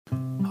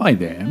Hi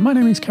there, my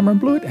name is Cameron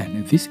Blewett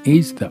and this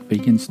is the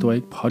Vegan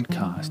Stoic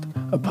Podcast,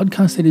 a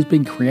podcast that has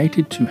been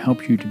created to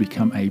help you to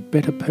become a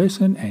better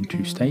person and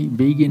to stay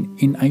vegan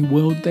in a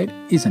world that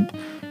isn't.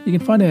 You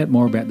can find out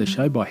more about the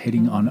show by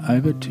heading on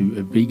over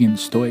to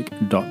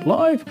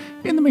veganstoic.live.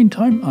 In the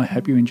meantime, I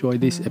hope you enjoy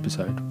this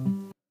episode.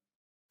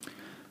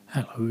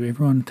 Hello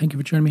everyone, thank you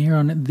for joining me here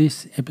on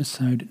this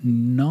episode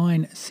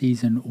 9,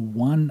 season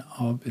 1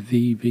 of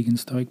the Vegan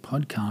Stoic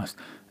Podcast.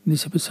 In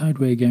this episode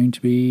we're going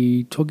to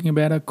be talking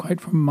about a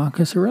quote from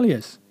Marcus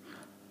Aurelius.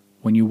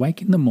 When you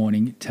wake in the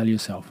morning, tell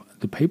yourself,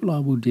 the people I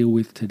will deal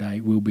with today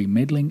will be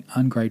meddling,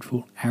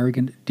 ungrateful,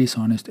 arrogant,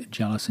 dishonest,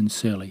 jealous and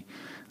surly.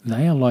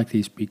 They are like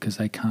this because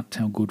they can't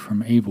tell good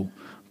from evil.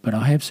 But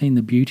I have seen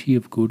the beauty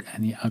of good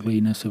and the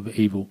ugliness of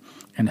evil,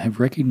 and have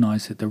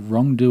recognized that the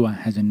wrongdoer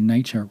has a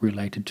nature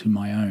related to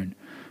my own,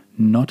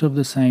 not of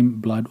the same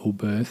blood or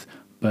birth,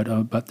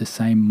 but the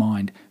same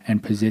mind,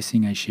 and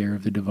possessing a share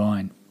of the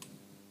divine.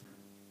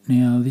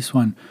 Now, this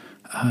one,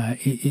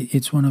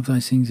 it's one of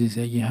those things is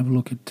that you have a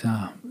look at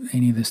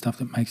any of the stuff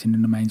that makes it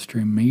into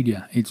mainstream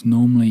media. It's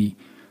normally,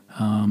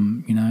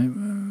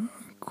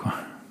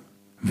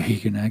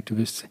 vegan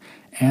activists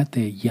out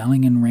there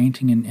yelling and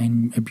ranting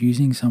and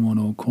abusing someone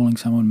or calling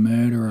someone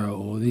murderer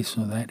or this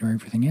or that or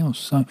everything else.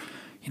 So,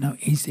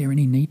 is there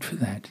any need for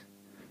that?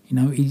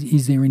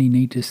 Is there any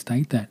need to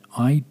state that?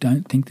 I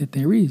don't think that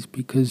there is,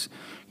 because,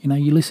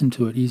 you listen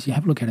to it, you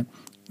have a look at it.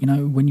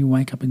 When you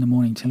wake up in the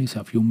morning, tell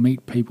yourself you'll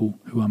meet people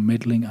who are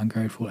meddling,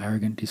 ungrateful,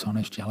 arrogant,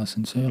 dishonest, jealous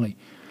and surly.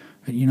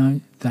 But,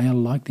 they are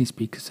like this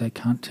because they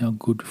can't tell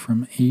good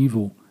from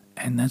evil.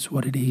 And that's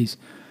what it is.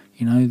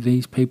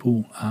 These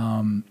people,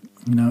 are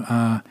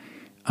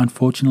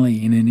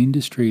unfortunately in an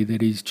industry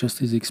that is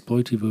just as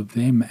exploitive of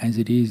them as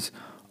it is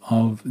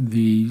of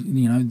the,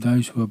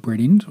 those who are bred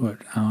into it.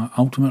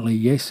 Ultimately,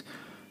 yes,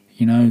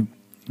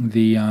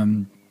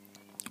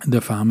 the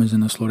farmers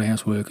and the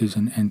slaughterhouse workers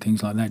and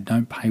things like that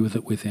don't pay with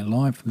it with their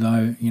life,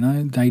 though,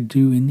 they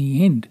do in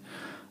the end,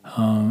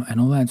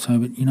 and all that. So,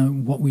 but,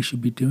 what we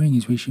should be doing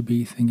is we should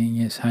be thinking,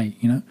 yes, hey,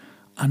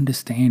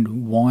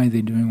 understand why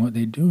they're doing what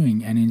they're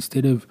doing, and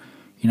instead of,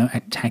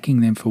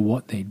 attacking them for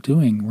what they're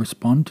doing,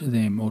 respond to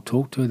them or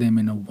talk to them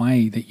in a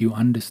way that you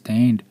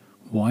understand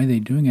why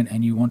they're doing it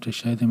and you want to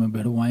show them a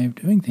better way of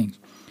doing things.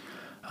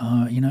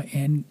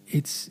 And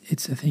it's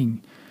the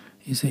thing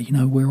is that,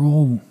 we're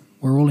all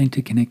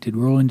interconnected,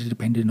 we're all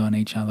interdependent on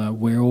each other,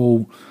 we're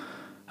all,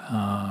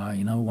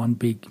 one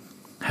big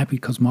happy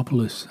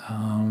cosmopolis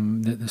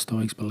that the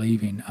Stoics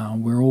believe in.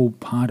 We're all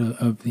part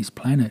of this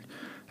planet.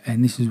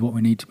 And this is what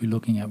we need to be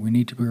looking at. We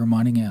need to be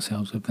reminding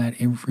ourselves of that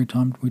every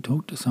time we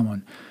talk to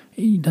someone.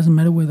 It doesn't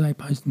matter whether they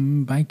post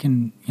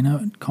bacon,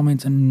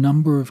 comments a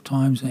number of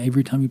times.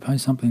 Every time you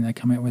post something, they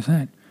come out with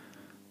that.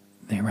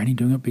 They're only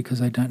doing it because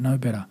they don't know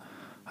better.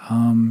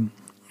 And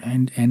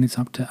it's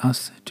up to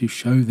us to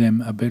show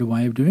them a better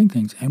way of doing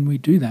things. And we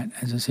do that,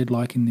 as I said,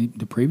 like in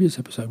the previous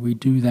episode, we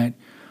do that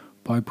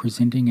by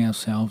presenting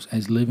ourselves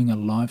as living a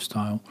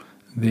lifestyle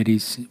that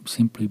is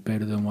simply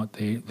better than what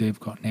they've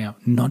got now.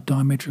 Not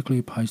diametrically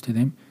opposed to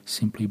them,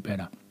 simply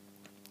better.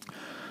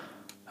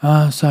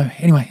 So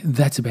anyway,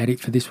 that's about it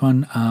for this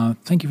one.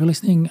 Thank you for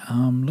listening.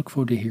 Look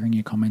forward to hearing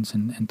your comments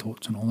and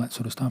thoughts and all that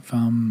sort of stuff.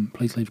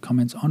 Please leave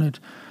comments on it.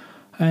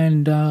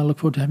 And look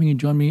forward to having you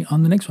join me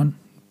on the next one.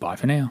 Bye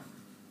for now.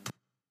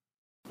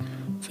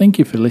 Thank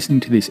you for listening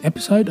to this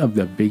episode of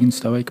the Vegan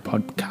Stoic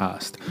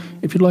Podcast.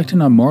 If you'd like to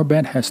know more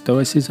about how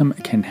Stoicism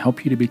can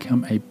help you to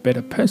become a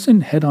better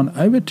person, head on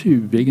over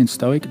to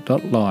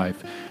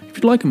veganstoic.live. If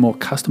you'd like a more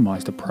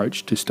customized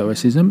approach to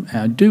Stoicism,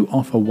 I do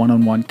offer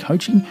one-on-one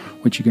coaching,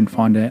 which you can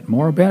find out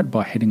more about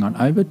by heading on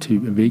over to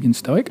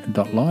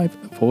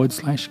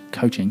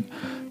veganstoic.live/coaching.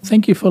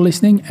 Thank you for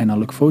listening, and I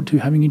look forward to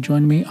having you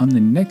join me on the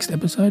next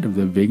episode of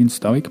the Vegan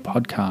Stoic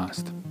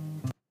Podcast.